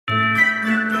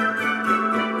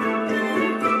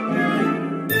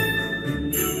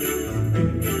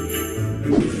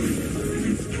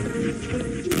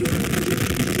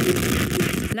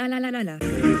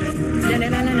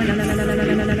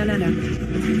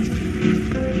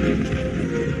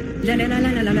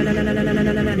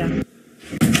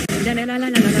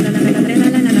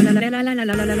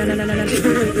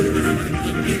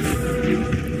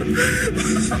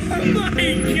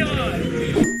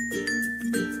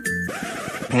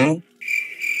Huh?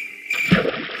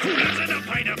 Who lives in a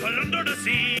pineapple under the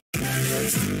sea?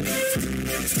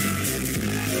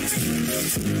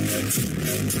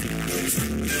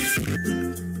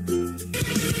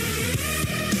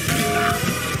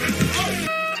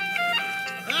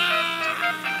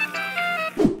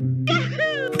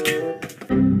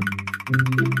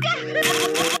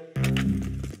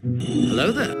 Hello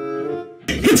there.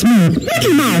 It's me,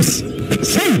 Mickey Mouse.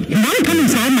 Say, you want to come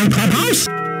inside my clubhouse?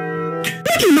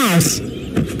 Mickey Mouse.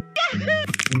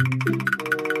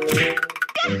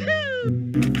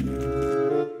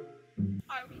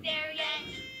 Are we there yet?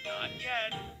 Not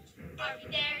yet. Are we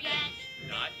there yet?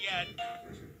 Not yet.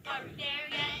 Are we there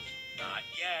yet? Not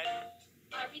yet.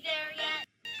 Are we there yet?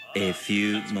 A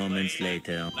few moments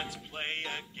later. Let's play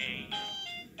a game.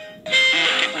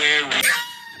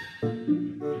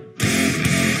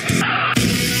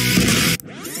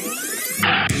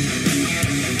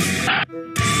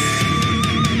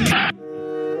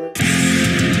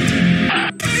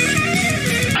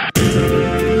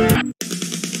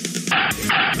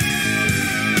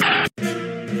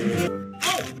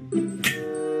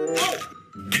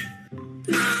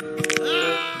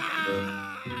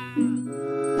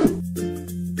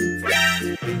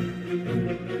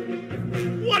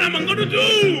 What am I gonna do?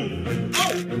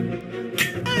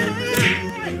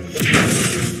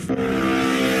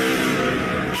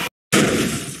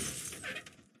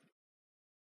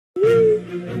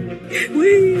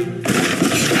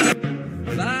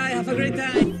 Bye, have a great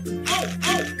time.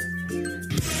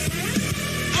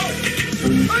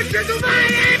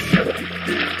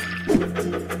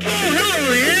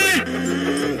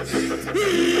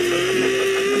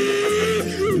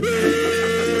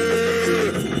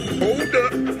 Hold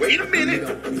up. Wait a minute.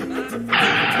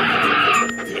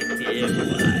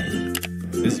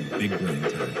 This is big brain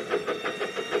time.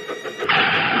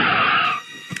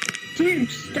 Dude,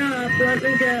 stop. Let me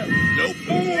go. Nope.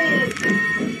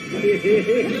 Wait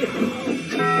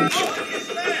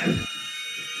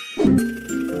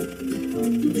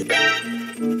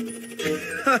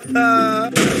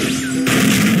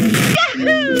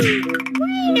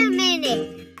a minute.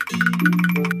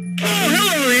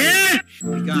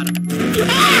 We got him.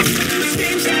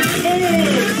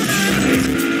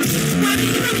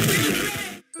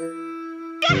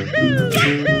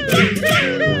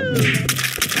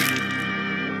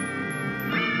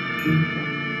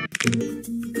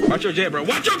 Watch your jet, bro.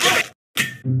 Watch your jet.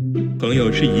 朋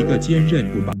友是一个坚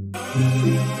韧不拔。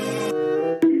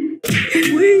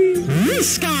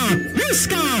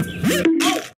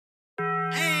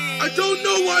 I don't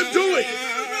know what I'm doing.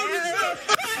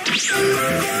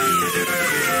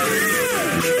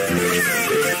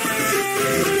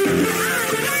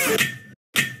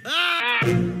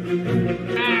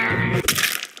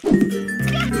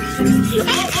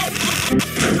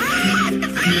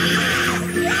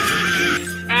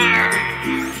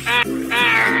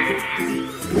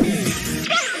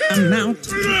 I'm out.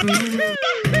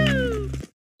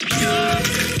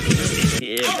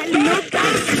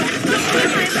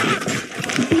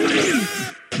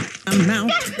 I'm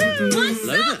out.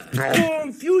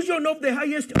 Fusion of the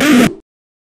highest.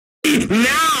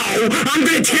 Now I'm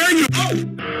gonna tear you.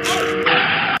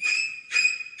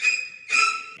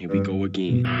 Here we go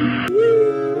again.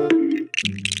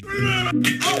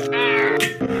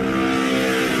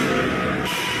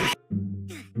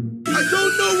 I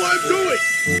don't know what I'm doing.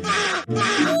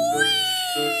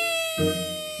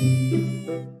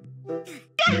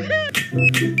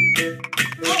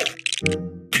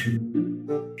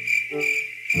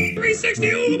 360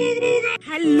 ooga booga booga.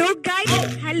 Hello, guys.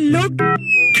 Hello.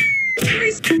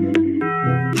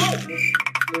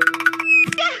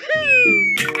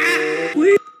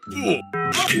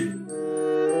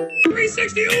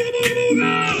 360 ooga booga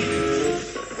booga.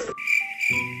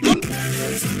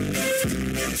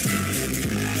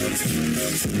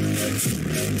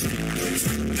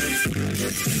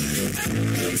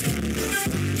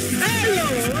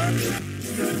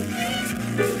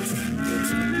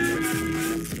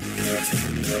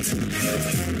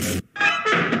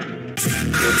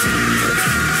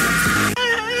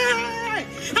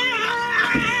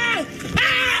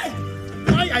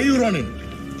 Why are you running?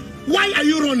 Why are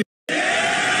you running?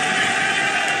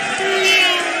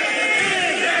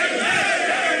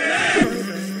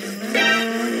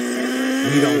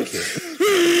 We don't care.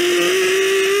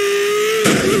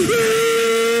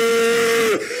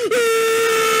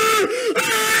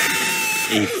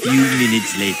 A few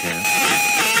minutes later.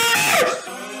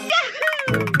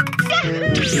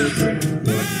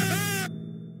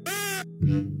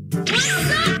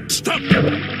 Stop! What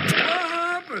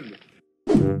happened?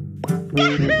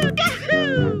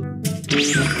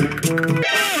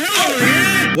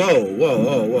 Whoa, whoa,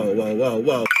 whoa, whoa, whoa, whoa,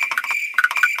 whoa.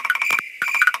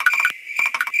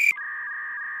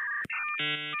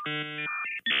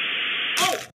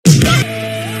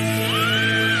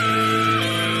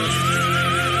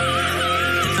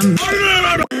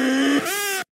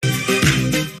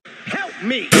 Help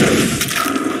me!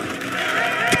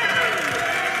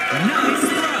 Nice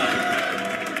throw.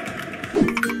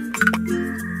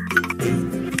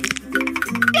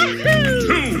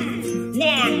 2,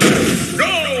 1,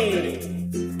 go!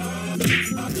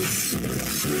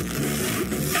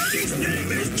 His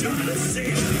name is John C.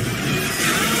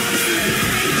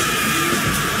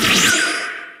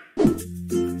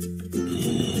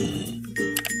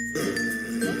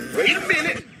 Wait a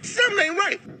minute! Something ain't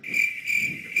right!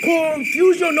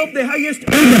 Confusion of the highest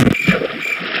order.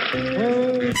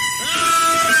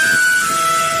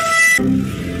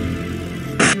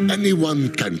 Anyone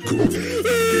can cook.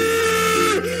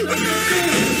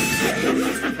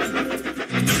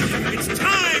 It's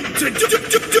time to do.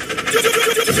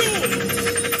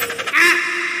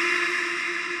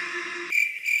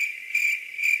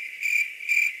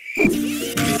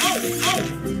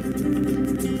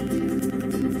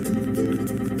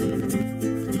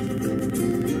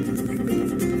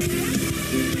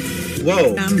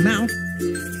 Whoa. I'm out.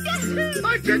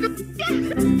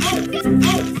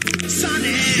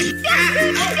 Sonic!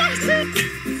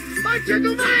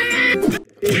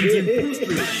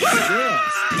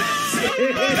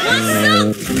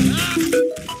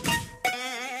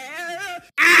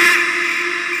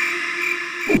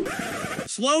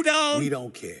 Slow down. We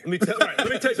don't care. Let me tell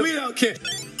you. We don't care.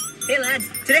 Hey lads,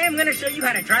 today I'm gonna show you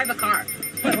how to drive a car.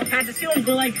 All kinds of skills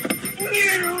go like.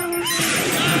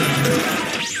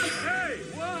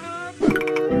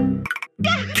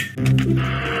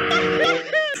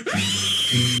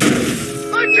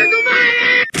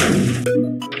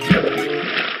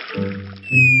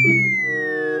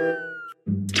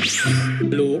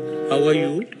 Hello, how are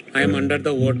you? I am under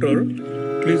the water.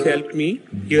 Please help me.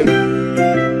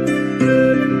 Here.